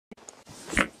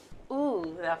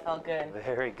that felt good.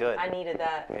 Very good. I needed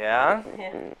that. Yeah?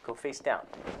 Yeah. Go face down.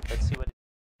 Let's see what.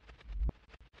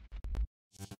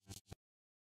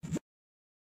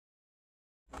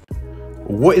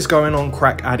 What is going on,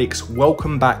 crack addicts?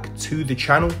 Welcome back to the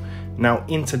channel. Now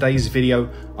in today's video,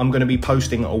 I'm going to be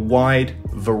posting a wide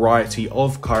variety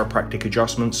of chiropractic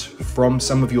adjustments from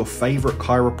some of your favorite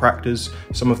chiropractors,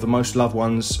 some of the most loved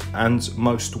ones and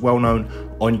most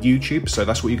well-known on YouTube. So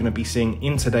that's what you're going to be seeing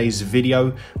in today's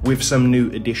video with some new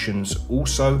additions.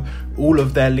 Also, all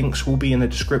of their links will be in the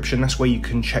description. That's where you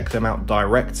can check them out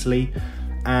directly.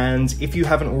 And if you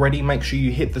haven't already, make sure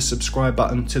you hit the subscribe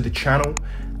button to the channel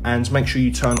and make sure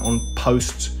you turn on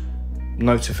post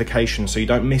notifications so you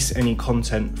don't miss any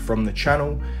content from the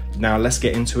channel. Now let's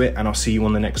get into it and I'll see you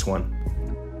on the next one.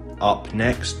 Up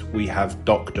next, we have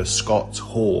Dr. Scott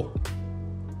Hoare.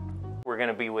 We're going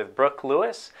to be with Brooke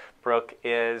Lewis. Brooke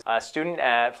is a student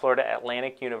at Florida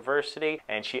Atlantic University,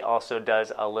 and she also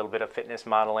does a little bit of fitness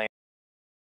modeling.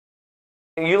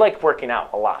 You like working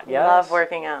out a lot, yes? Love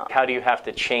working out. How do you have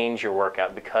to change your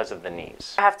workout because of the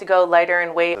knees? I have to go lighter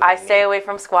in weight. I stay away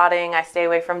from squatting. I stay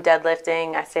away from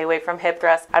deadlifting. I stay away from hip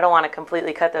thrusts. I don't want to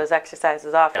completely cut those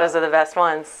exercises off. Those are the best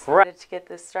ones. Right. To get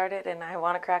this started, and I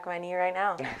want to crack my knee right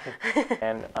now.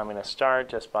 And I'm going to start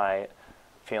just by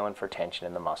feeling for tension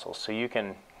in the muscles, so you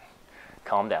can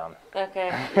calm down. Okay.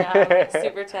 Yeah, I'm like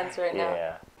super tense right now.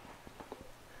 Yeah.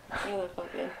 Oh, that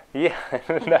felt good. Yeah,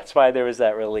 that's why there was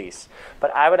that release.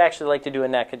 But I would actually like to do a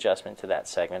neck adjustment to that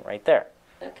segment right there.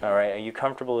 Okay. All right, are you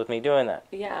comfortable with me doing that?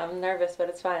 Yeah, I'm nervous, but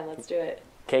it's fine. Let's do it.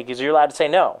 Okay, because you're allowed to say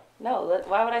no. No,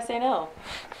 why would I say no?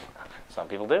 Some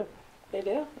people do. They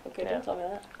do? Okay, Yeah. don't tell me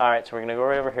that. All right, so we're going to go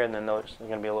right over here, and then there's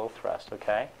going to be a little thrust,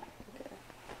 okay?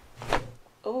 Okay.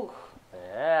 Ooh,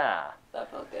 Yeah.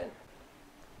 that felt good.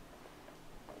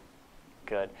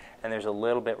 Good. And there's a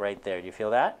little bit right there. Do you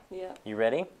feel that? Yeah. You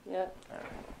ready? Yeah. All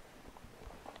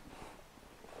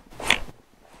right.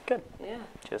 Good. Yeah.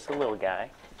 Just a little guy.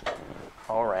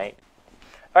 All right.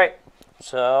 All right.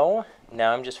 So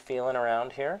now I'm just feeling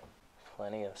around here.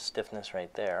 Plenty of stiffness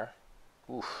right there.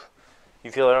 Oof.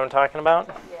 You feel what I'm talking about?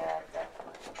 Yeah, definitely.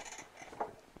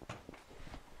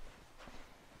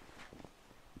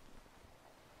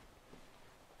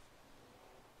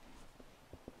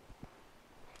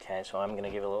 Okay, so I'm going to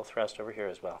give it a little thrust over here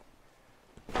as well.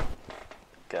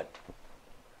 Good.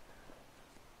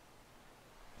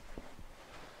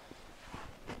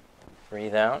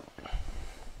 Breathe out.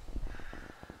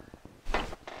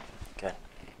 Good.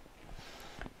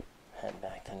 Head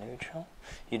back to neutral.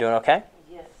 You doing okay?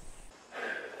 Yes.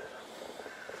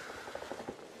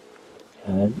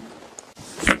 Good.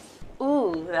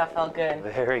 Ooh, that felt good.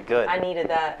 Very good. I needed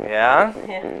that. Yeah?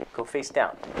 Yeah. Go face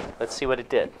down. Let's see what it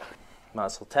did.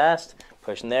 Muscle test.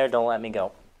 Pushing there. Don't let me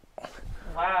go.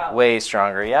 Wow. Way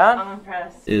stronger, yeah? I'm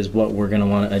impressed. Is what we're going to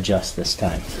want to adjust this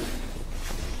time.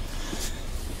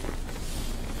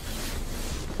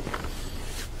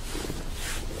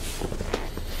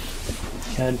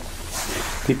 Good.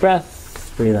 Deep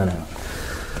breath. Breathe on out.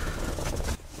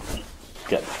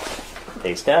 Good.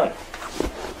 Face down.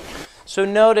 So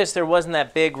notice there wasn't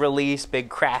that big release, big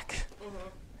crack.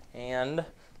 Mm-hmm. And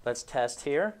let's test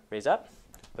here. Raise up.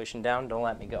 Pushing down. Don't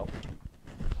let me go.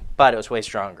 But it was way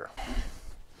stronger.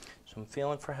 So I'm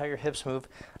feeling for how your hips move.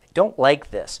 I don't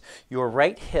like this. Your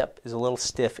right hip is a little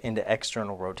stiff into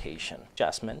external rotation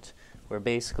adjustment, where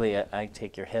basically I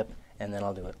take your hip and then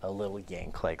I'll do a little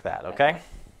yank like that, okay?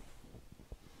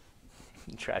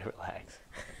 Try to relax.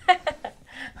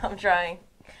 I'm trying.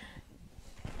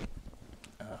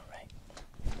 All right.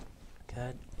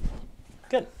 Good.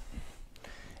 Good.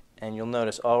 And you'll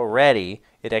notice already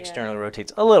it externally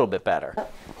rotates a little bit better.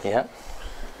 Yeah.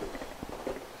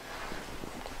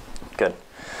 Good.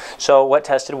 So what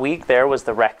tested weak there was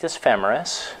the rectus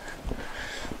femoris,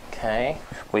 okay,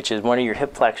 which is one of your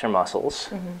hip flexor muscles.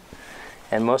 Mm-hmm.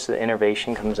 And most of the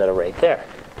innervation comes out of right there.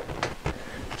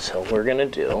 So we're going to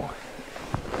do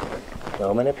a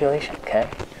little manipulation, okay?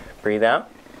 Breathe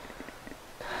out.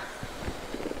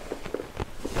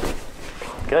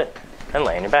 Good. And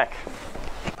lay on your back.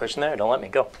 Pushing there. Don't let me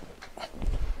go.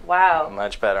 Wow.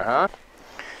 Much better, huh?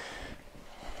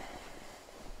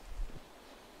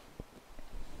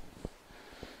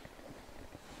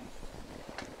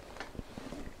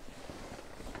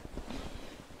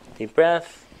 Deep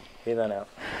breath. Breathe on out.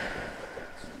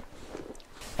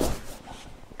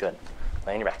 Good.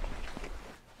 Lay on your back.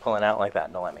 Pulling out like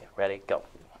that. Don't let me. Ready? Go.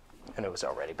 And it was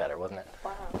already better, wasn't it?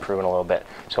 Wow. Improving a little bit.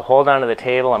 So hold on to the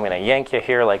table. I'm going to yank you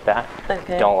here like that.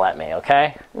 Okay. Don't let me,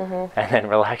 okay? Mm-hmm. And then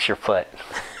relax your foot.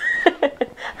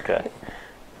 Good.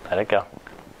 Let it go.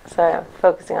 Sorry, I'm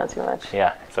focusing on too much.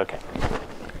 Yeah, it's okay.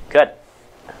 Good.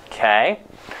 Okay.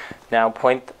 Now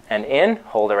point and in.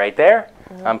 Hold it right there.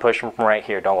 I'm pushing from right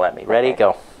here. Don't let me. Ready?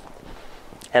 Go.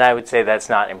 And I would say that's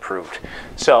not improved.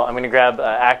 So I'm going to grab an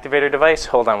activator device.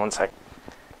 Hold on 1 sec.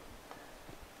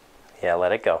 Yeah,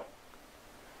 let it go.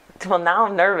 Well, now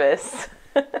I'm nervous.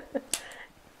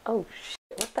 Oh, shit.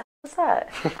 What the hell is that?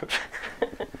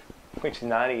 Which is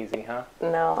not easy, huh?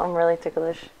 No, I'm really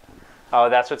ticklish. Oh,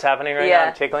 that's what's happening right now? Yeah.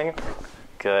 I'm tickling you?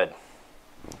 Good.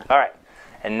 All right.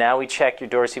 And now we check your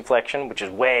dorsiflexion, which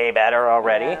is way better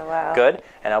already. Yeah, wow. Good.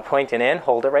 And I'll point it in.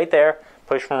 Hold it right there.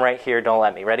 Push from right here. Don't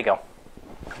let me. Ready? Go.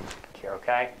 You're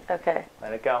okay? Okay.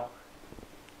 Let it go.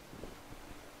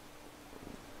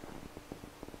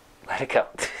 Let it go.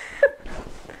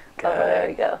 Good. Oh, there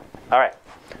we go. All right.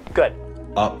 Good.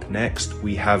 Up next,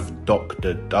 we have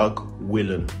Dr. Doug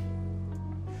Willen.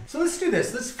 So let's do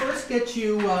this. Let's first get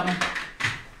you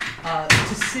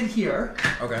to sit here,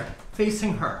 Okay.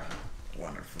 facing her.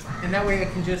 Wonderful. And that way I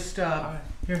can just,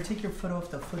 here, take your foot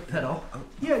off the foot pedal.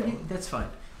 Yeah, that's fine.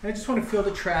 And I just want to feel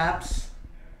the traps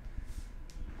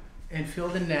and feel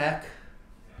the neck.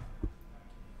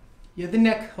 Yeah, the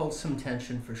neck holds some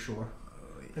tension for sure.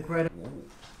 Like right.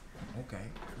 Okay.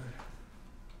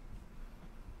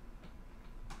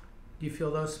 Do you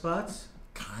feel those spots?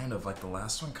 Kind of, like the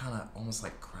last one kind of almost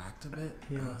like cracked a bit.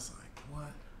 Yeah. I was like,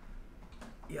 what?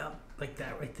 Yeah, like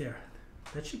that right there.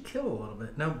 That should kill a little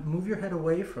bit. Now move your head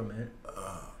away from it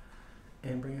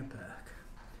and bring it back.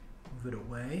 Move it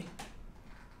away,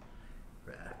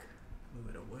 back.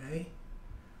 Move it away,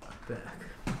 back.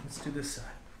 Let's do this side.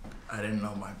 I didn't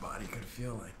know my body could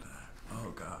feel like that.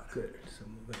 Oh, God. Good. So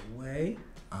move it away,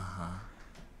 Uh-huh.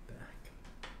 back.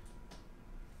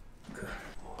 Good.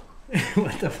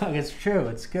 What the fuck? It's true.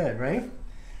 It's good, right? Do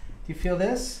you feel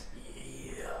this?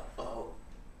 Yeah. Oh.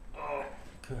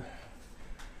 Good.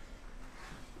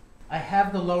 I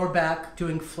have the lower back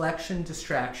doing flexion,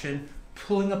 distraction,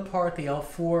 pulling apart the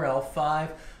L4, L5.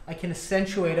 I can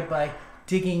accentuate it by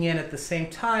digging in at the same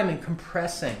time and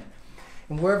compressing.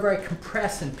 And wherever I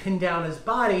compress and pin down his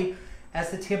body,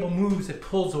 as the table moves, it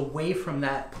pulls away from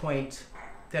that point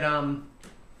that I'm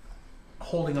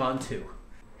holding on to.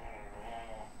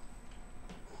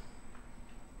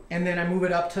 And then I move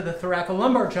it up to the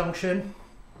thoracolumbar junction.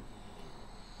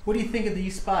 What do you think of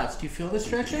these spots? Do you feel the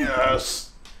stretching?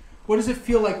 Yes. What does it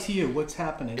feel like to you? What's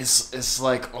happening? It's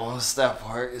like almost that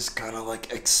part is kind of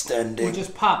like extending. Or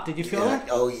just pop. Did you feel that?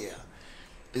 Oh, yeah.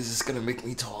 Is this going to make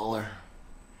me taller?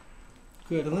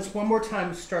 Good. And let's one more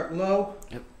time start low.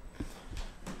 Yep.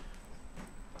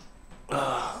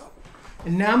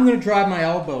 And now I'm going to drive my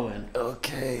elbow in.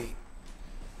 Okay.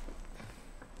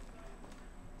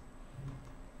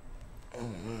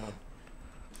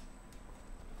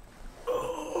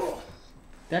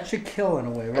 That should kill in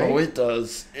a way, right? Oh, it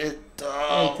does. It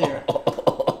does. Right there.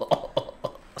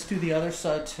 Let's do the other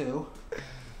side too.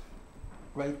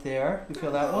 Right there. You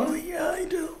feel that Oh, one? yeah, I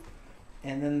do.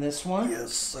 And then this one.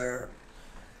 Yes, sir.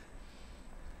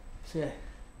 So,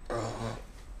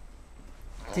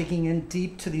 digging in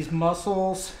deep to these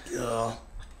muscles. Yeah.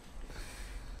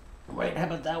 Right, how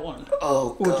about that one?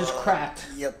 Oh, Or God. just cracked.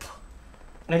 Yep.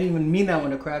 I didn't even mean that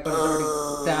one to crack, but it was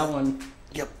already that one.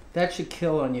 Yep. That should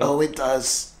kill on you. Oh, it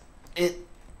does. It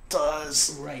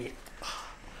does. Right.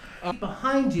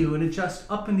 Behind you and adjust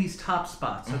up in these top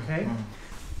spots, okay?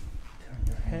 Turn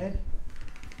your head.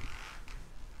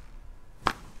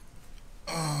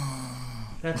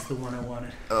 That's the one I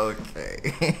wanted.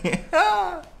 Okay.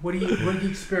 What do you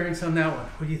experience on that one?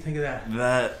 What do you think of that?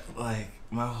 That, like,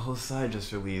 my whole side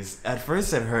just released. At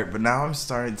first it hurt, but now I'm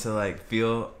starting to, like,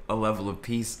 feel a level of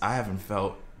peace I haven't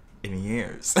felt in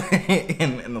years.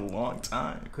 in a long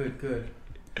time. Good, good.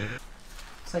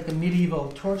 It's like a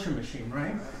medieval torture machine,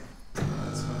 right?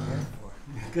 That's what I'm here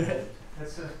for. Good.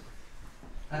 That's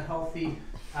a healthy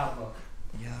outlook.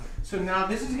 Yeah. So now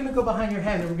this is going to go behind your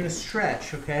head and we're going to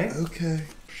stretch, okay? Okay.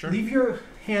 Sure. Leave your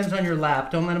hands on your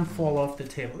lap. Don't let them fall off the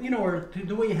table. You know, or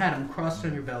the way you had them, crossed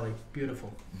on your belly.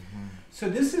 Beautiful. So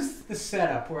this is the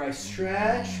setup where I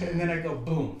stretch and then I go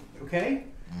boom, okay?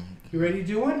 You ready to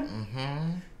do one?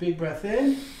 Mm-hmm. Big breath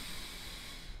in.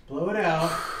 Blow it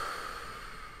out.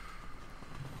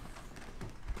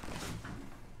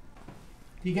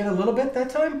 You get a little bit that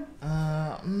time?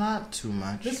 Not too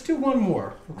much. Let's do one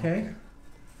more, okay?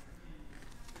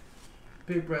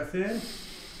 Big breath in.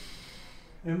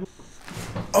 And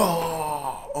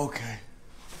Oh, okay.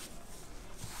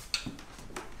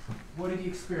 what did you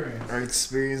experience? I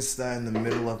experienced that in the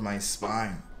middle of my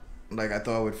spine. Like, I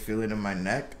thought I would feel it in my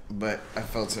neck, but I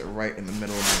felt it right in the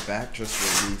middle of my back,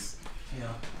 just release.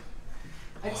 Yeah.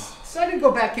 I decided to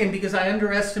go back in because I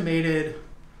underestimated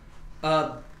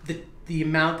the the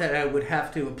amount that I would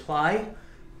have to apply,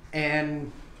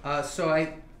 and so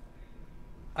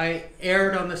I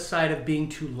erred on the side of being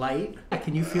too light.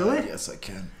 Can you feel it? Yes, I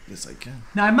can. Yes, I can.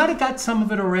 Now, I might have got some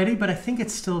of it already, but I think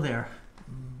it's still there.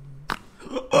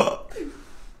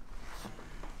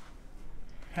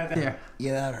 There.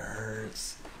 Yeah, that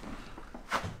hurts.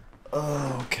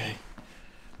 Oh, okay.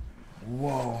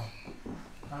 Whoa.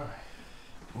 All right.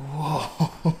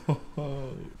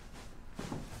 Whoa.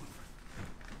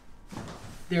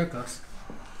 There it goes.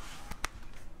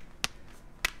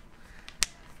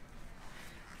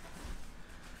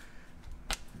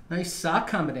 Nice sock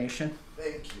combination.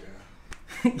 Thank you.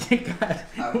 You got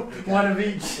one of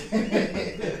each. I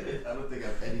don't think I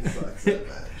have any socks that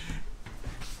bad.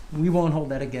 We won't hold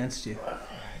that against you.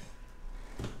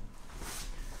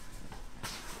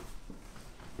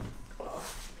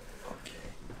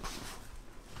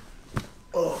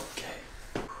 Okay.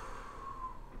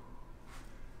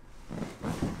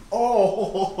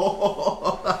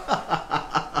 Oh!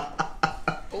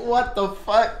 What the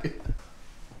fuck?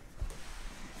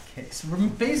 Okay, so we're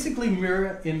basically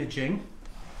mirror imaging.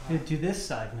 I'm gonna do this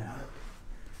side now.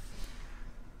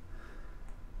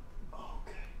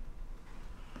 Okay.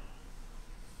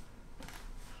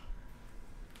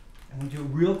 I'm gonna do it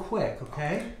real quick,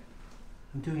 okay?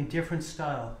 I'm doing a different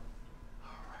style.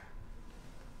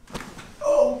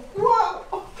 Oh, wow!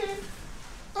 Okay.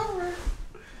 Alright.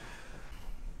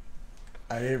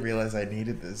 I didn't realize I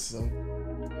needed this, so...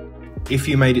 If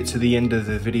you made it to the end of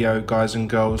the video, guys and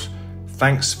girls,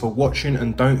 thanks for watching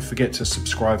and don't forget to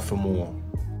subscribe for more.